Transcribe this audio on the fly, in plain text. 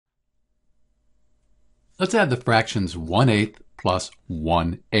Let's add the fractions 1/8 plus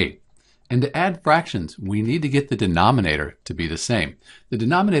 1/8. And to add fractions, we need to get the denominator to be the same. The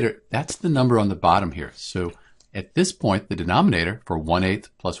denominator, that's the number on the bottom here. So at this point, the denominator for 1/8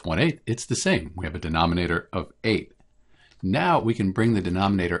 plus 1/8, it's the same. We have a denominator of 8. Now we can bring the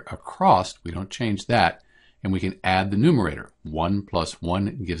denominator across. We don't change that. And we can add the numerator. 1 plus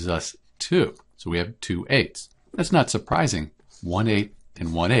 1 gives us 2. So we have 2 8s. That's not surprising. 1/8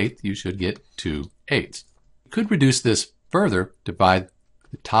 and 1/8, you should get 2 8s. You could reduce this further, divide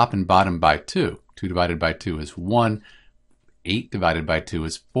the top and bottom by 2. 2 divided by 2 is 1. 8 divided by 2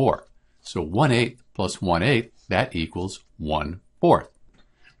 is 4. So 1/8 plus 1/8, that equals 1/4.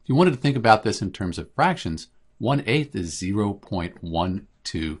 If you wanted to think about this in terms of fractions, 1/8 is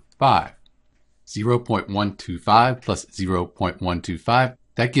 0.125. 0.125 plus 0.125,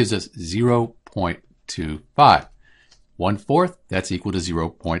 that gives us 0.25. 1/4, that's equal to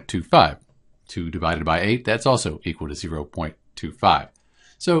 0.25. 2 divided by 8, that's also equal to 0.25.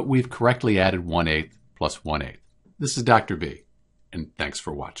 So we've correctly added 1/8 plus 1/8. This is Dr. B, and thanks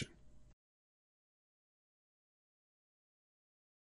for watching.